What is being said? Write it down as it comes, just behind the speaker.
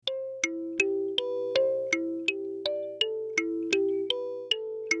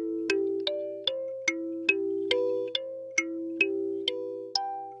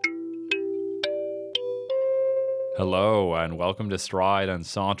Hello, and welcome to Stride and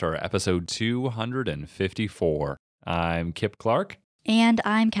Saunter, episode 254. I'm Kip Clark. And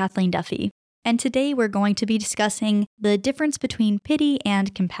I'm Kathleen Duffy. And today we're going to be discussing the difference between pity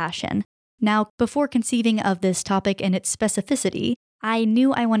and compassion. Now, before conceiving of this topic and its specificity, I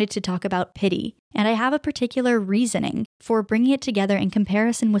knew I wanted to talk about pity, and I have a particular reasoning for bringing it together in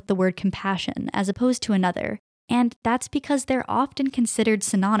comparison with the word compassion as opposed to another. And that's because they're often considered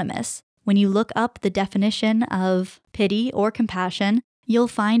synonymous. When you look up the definition of pity or compassion, you'll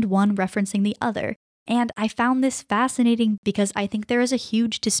find one referencing the other. And I found this fascinating because I think there is a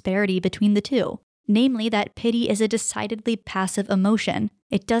huge disparity between the two. Namely, that pity is a decidedly passive emotion.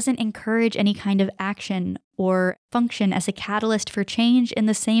 It doesn't encourage any kind of action or function as a catalyst for change in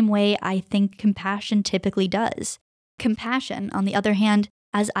the same way I think compassion typically does. Compassion, on the other hand,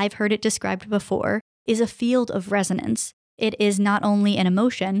 as I've heard it described before, is a field of resonance. It is not only an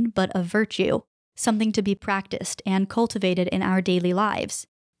emotion, but a virtue, something to be practiced and cultivated in our daily lives.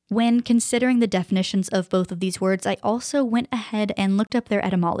 When considering the definitions of both of these words, I also went ahead and looked up their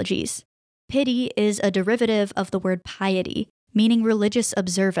etymologies. Pity is a derivative of the word piety, meaning religious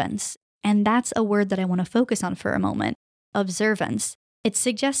observance, and that's a word that I want to focus on for a moment. Observance. It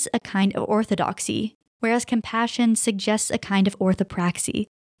suggests a kind of orthodoxy, whereas compassion suggests a kind of orthopraxy.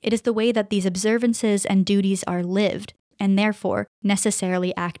 It is the way that these observances and duties are lived, and therefore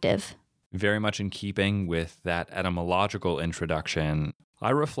necessarily active. Very much in keeping with that etymological introduction, I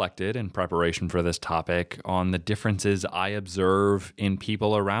reflected in preparation for this topic on the differences I observe in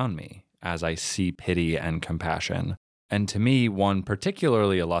people around me as I see pity and compassion. And to me, one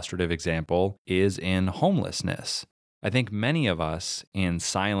particularly illustrative example is in homelessness. I think many of us, in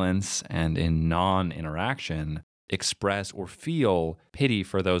silence and in non-interaction, express or feel pity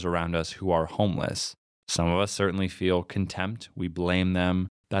for those around us who are homeless. Some of us certainly feel contempt. We blame them.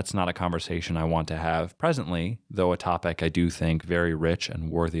 That's not a conversation I want to have presently, though a topic I do think very rich and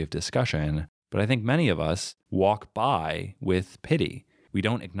worthy of discussion. But I think many of us walk by with pity. We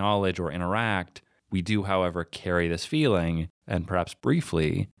don't acknowledge or interact. We do, however, carry this feeling, and perhaps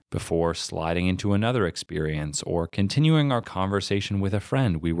briefly, before sliding into another experience or continuing our conversation with a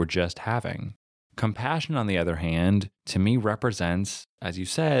friend we were just having. Compassion, on the other hand, to me represents, as you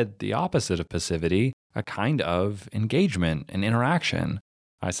said, the opposite of passivity, a kind of engagement and interaction.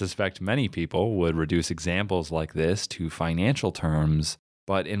 I suspect many people would reduce examples like this to financial terms,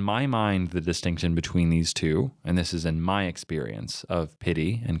 but in my mind, the distinction between these two, and this is in my experience of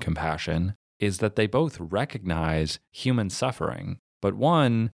pity and compassion, is that they both recognize human suffering. But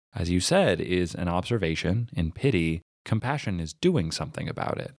one, as you said, is an observation. In pity, compassion is doing something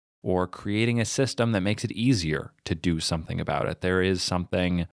about it, or creating a system that makes it easier to do something about it. There is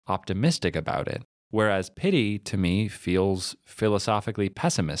something optimistic about it. Whereas pity, to me, feels philosophically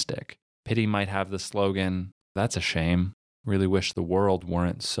pessimistic. Pity might have the slogan, "That's a shame. Really wish the world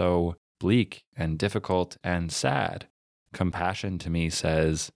weren't so bleak and difficult and sad." Compassion, to me,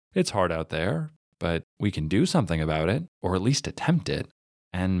 says, it's hard out there, but we can do something about it, or at least attempt it.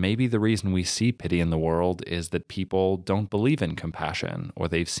 And maybe the reason we see pity in the world is that people don't believe in compassion, or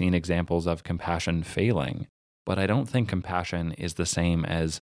they've seen examples of compassion failing. But I don't think compassion is the same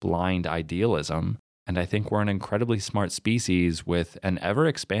as blind idealism, and I think we're an incredibly smart species with an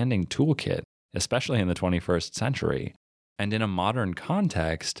ever-expanding toolkit, especially in the 21st century. And in a modern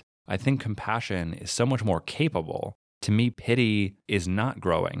context, I think compassion is so much more capable. To me, pity is not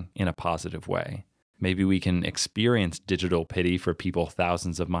growing in a positive way. Maybe we can experience digital pity for people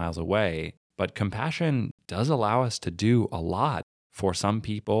thousands of miles away, but compassion does allow us to do a lot for some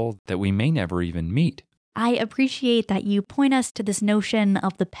people that we may never even meet. I appreciate that you point us to this notion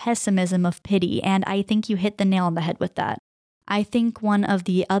of the pessimism of pity, and I think you hit the nail on the head with that. I think one of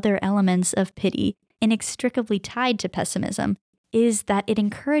the other elements of pity, inextricably tied to pessimism, is that it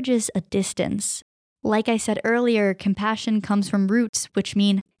encourages a distance. Like I said earlier, compassion comes from roots which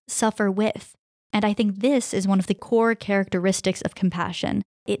mean suffer with. And I think this is one of the core characteristics of compassion.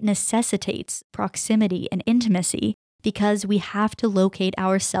 It necessitates proximity and intimacy because we have to locate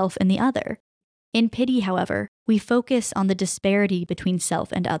ourself in the other. In pity, however, we focus on the disparity between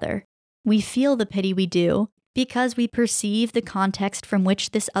self and other. We feel the pity we do because we perceive the context from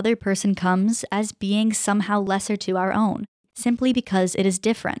which this other person comes as being somehow lesser to our own, simply because it is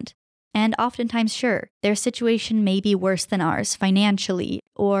different. And oftentimes, sure, their situation may be worse than ours financially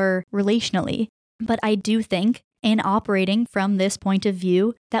or relationally, but I do think, in operating from this point of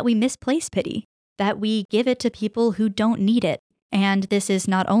view, that we misplace pity, that we give it to people who don't need it. And this is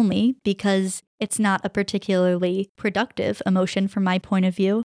not only because it's not a particularly productive emotion from my point of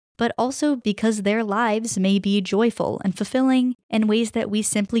view, but also because their lives may be joyful and fulfilling in ways that we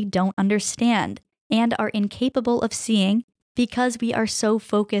simply don't understand. and are incapable of seeing because we are so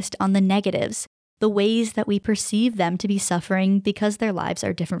focused on the negatives, the ways that we perceive them to be suffering because their lives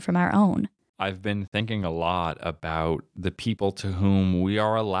are different from our own. I've been thinking a lot about the people to whom we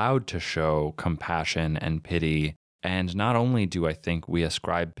are allowed to show compassion and pity. And not only do I think we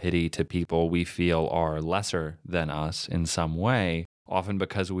ascribe pity to people we feel are lesser than us in some way, often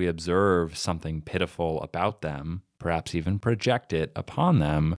because we observe something pitiful about them, perhaps even project it upon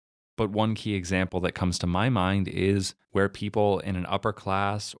them. But one key example that comes to my mind is where people in an upper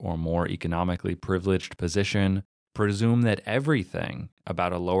class or more economically privileged position presume that everything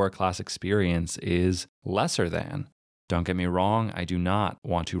about a lower class experience is lesser than. Don't get me wrong, I do not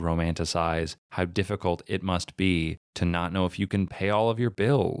want to romanticize how difficult it must be to not know if you can pay all of your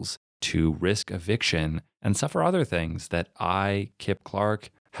bills, to risk eviction, and suffer other things that I, Kip Clark,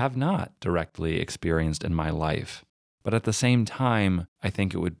 have not directly experienced in my life. But at the same time, I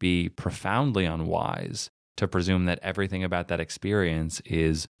think it would be profoundly unwise to presume that everything about that experience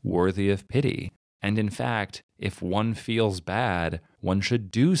is worthy of pity. And in fact, if one feels bad, one should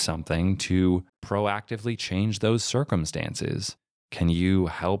do something to proactively change those circumstances. Can you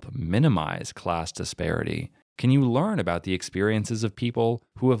help minimize class disparity? Can you learn about the experiences of people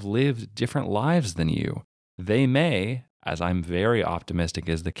who have lived different lives than you? They may, as I'm very optimistic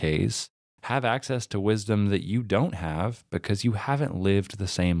is the case, have access to wisdom that you don't have because you haven't lived the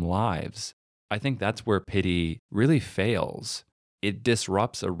same lives. I think that's where pity really fails. It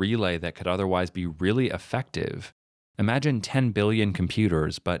disrupts a relay that could otherwise be really effective. Imagine 10 billion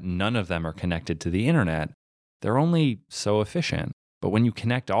computers, but none of them are connected to the internet. They're only so efficient. But when you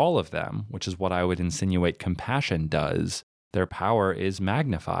connect all of them, which is what I would insinuate compassion does, their power is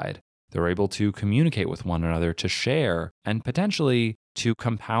magnified. They're able to communicate with one another, to share, and potentially to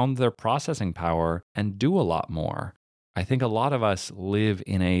compound their processing power and do a lot more. I think a lot of us live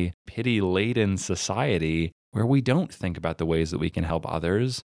in a pity-laden society where we don't think about the ways that we can help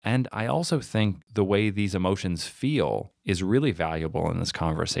others. And I also think the way these emotions feel is really valuable in this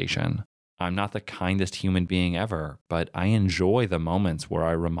conversation. I'm not the kindest human being ever, but I enjoy the moments where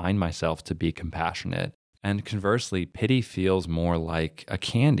I remind myself to be compassionate. And conversely, pity feels more like a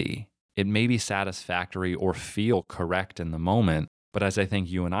candy. It may be satisfactory or feel correct in the moment, but as I think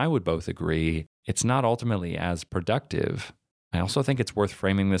you and I would both agree, it's not ultimately as productive. I also think it's worth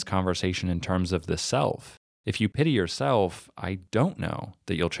framing this conversation in terms of the self. If you pity yourself, I don't know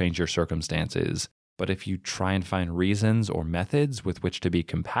that you'll change your circumstances. But if you try and find reasons or methods with which to be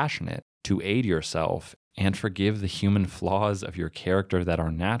compassionate, to aid yourself, and forgive the human flaws of your character that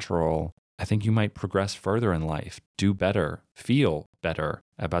are natural, I think you might progress further in life, do better, feel better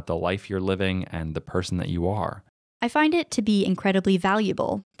about the life you're living and the person that you are. I find it to be incredibly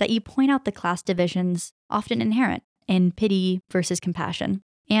valuable that you point out the class divisions often inherent in pity versus compassion.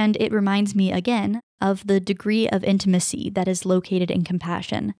 And it reminds me again of the degree of intimacy that is located in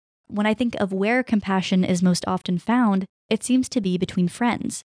compassion. When I think of where compassion is most often found, it seems to be between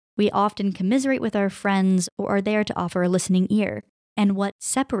friends. We often commiserate with our friends or are there to offer a listening ear. And what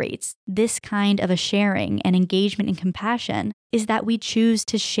separates this kind of a sharing and engagement in compassion is that we choose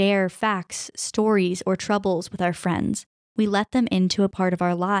to share facts, stories, or troubles with our friends. We let them into a part of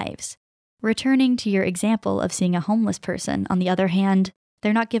our lives. Returning to your example of seeing a homeless person, on the other hand,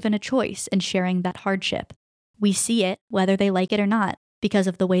 they're not given a choice in sharing that hardship. We see it, whether they like it or not, because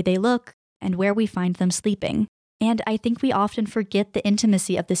of the way they look and where we find them sleeping. And I think we often forget the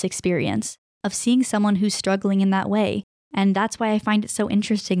intimacy of this experience, of seeing someone who's struggling in that way. And that's why I find it so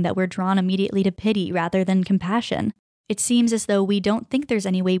interesting that we're drawn immediately to pity rather than compassion. It seems as though we don't think there's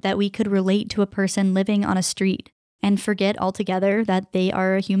any way that we could relate to a person living on a street and forget altogether that they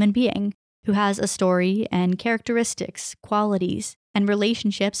are a human being who has a story and characteristics, qualities, and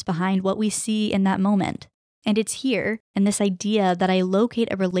relationships behind what we see in that moment. And it's here, in this idea, that I locate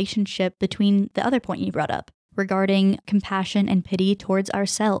a relationship between the other point you brought up, regarding compassion and pity towards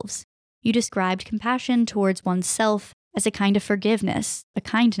ourselves. You described compassion towards oneself as a kind of forgiveness, a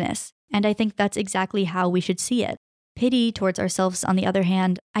kindness, and I think that's exactly how we should see it. Pity towards ourselves, on the other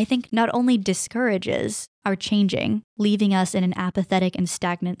hand, I think not only discourages our changing, leaving us in an apathetic and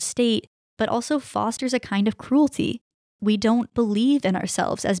stagnant state, but also fosters a kind of cruelty. We don't believe in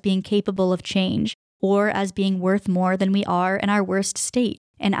ourselves as being capable of change, or as being worth more than we are in our worst state,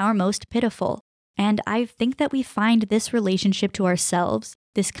 in our most pitiful. And I think that we find this relationship to ourselves,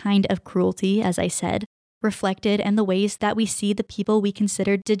 this kind of cruelty, as I said, reflected in the ways that we see the people we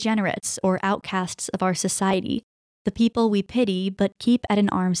consider degenerates or outcasts of our society, the people we pity but keep at an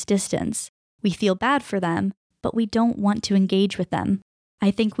arm's distance. We feel bad for them, but we don't want to engage with them.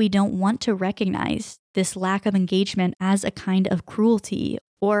 I think we don't want to recognize this lack of engagement as a kind of cruelty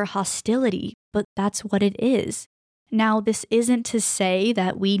or hostility, but that's what it is. Now, this isn't to say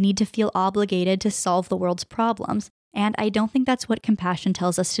that we need to feel obligated to solve the world's problems, and I don't think that's what compassion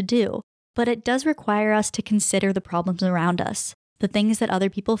tells us to do. But it does require us to consider the problems around us, the things that other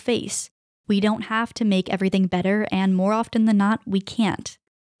people face. We don't have to make everything better, and more often than not, we can't.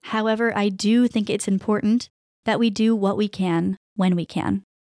 However, I do think it's important that we do what we can when we can.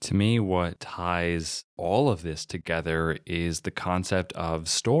 To me, what ties all of this together is the concept of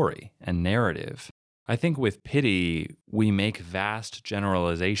story and narrative. I think with pity, we make vast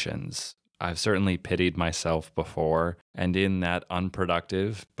generalizations. I've certainly pitied myself before, and in that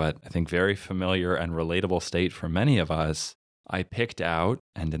unproductive, but I think very familiar and relatable state for many of us, I picked out,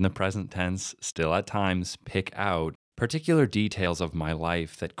 and in the present tense, still at times pick out, particular details of my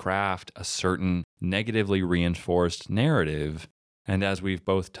life that craft a certain negatively reinforced narrative. And as we've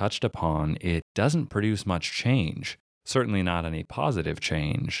both touched upon, it doesn't produce much change, certainly not any positive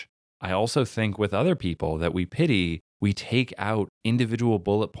change. I also think with other people that we pity, we take out individual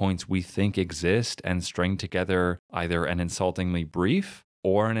bullet points we think exist and string together either an insultingly brief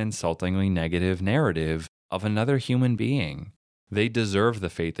or an insultingly negative narrative of another human being. They deserve the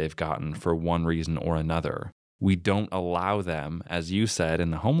fate they've gotten for one reason or another. We don't allow them, as you said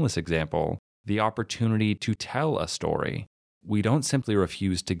in the homeless example, the opportunity to tell a story. We don't simply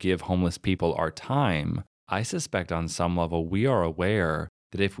refuse to give homeless people our time. I suspect on some level we are aware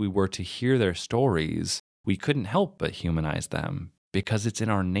that if we were to hear their stories, we couldn't help but humanize them, because it's in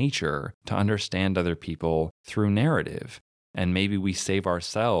our nature to understand other people through narrative. And maybe we save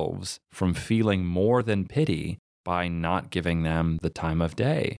ourselves from feeling more than pity by not giving them the time of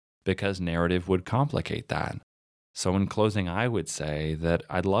day, because narrative would complicate that. So in closing, I would say that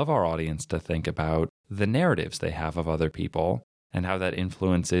I'd love our audience to think about the narratives they have of other people and how that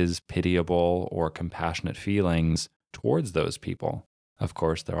influences pitiable or compassionate feelings towards those people. Of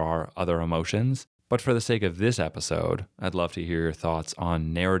course, there are other emotions, but for the sake of this episode, I'd love to hear your thoughts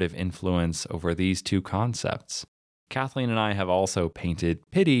on narrative influence over these two concepts. Kathleen and I have also painted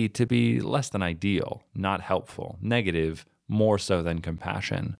pity to be less than ideal, not helpful, negative, more so than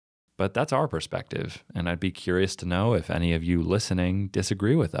compassion. But that's our perspective, and I'd be curious to know if any of you listening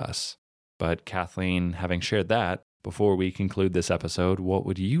disagree with us. But Kathleen, having shared that, before we conclude this episode, what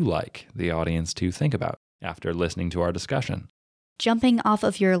would you like the audience to think about after listening to our discussion? Jumping off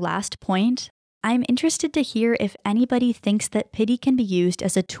of your last point, I'm interested to hear if anybody thinks that pity can be used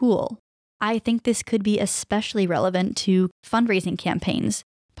as a tool. I think this could be especially relevant to fundraising campaigns,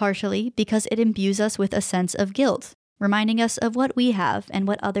 partially because it imbues us with a sense of guilt, reminding us of what we have and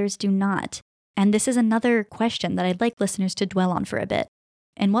what others do not. And this is another question that I'd like listeners to dwell on for a bit.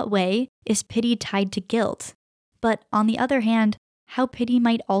 In what way is pity tied to guilt? But on the other hand, how pity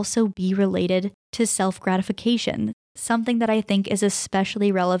might also be related to self-gratification, something that I think is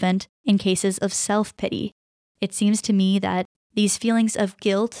especially relevant in cases of self-pity. It seems to me that these feelings of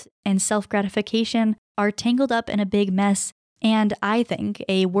guilt and self-gratification are tangled up in a big mess, and I think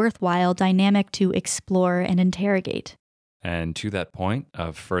a worthwhile dynamic to explore and interrogate. And to that point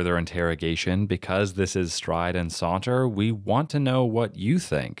of further interrogation, because this is Stride and Saunter, we want to know what you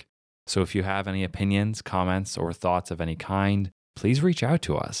think. So if you have any opinions, comments, or thoughts of any kind, please reach out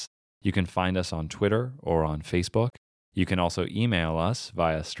to us. You can find us on Twitter or on Facebook. You can also email us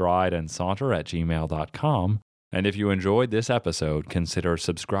via strideandsaunter@gmail.com. And if you enjoyed this episode, consider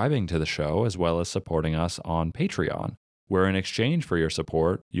subscribing to the show as well as supporting us on Patreon, where in exchange for your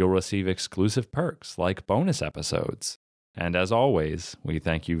support, you'll receive exclusive perks like bonus episodes. And as always, we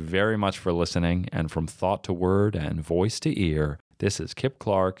thank you very much for listening, and from thought to word and voice to ear, this is Kip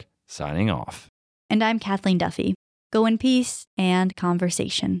Clark signing off. And I'm Kathleen Duffy. Go in peace and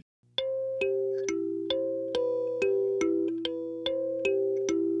conversation.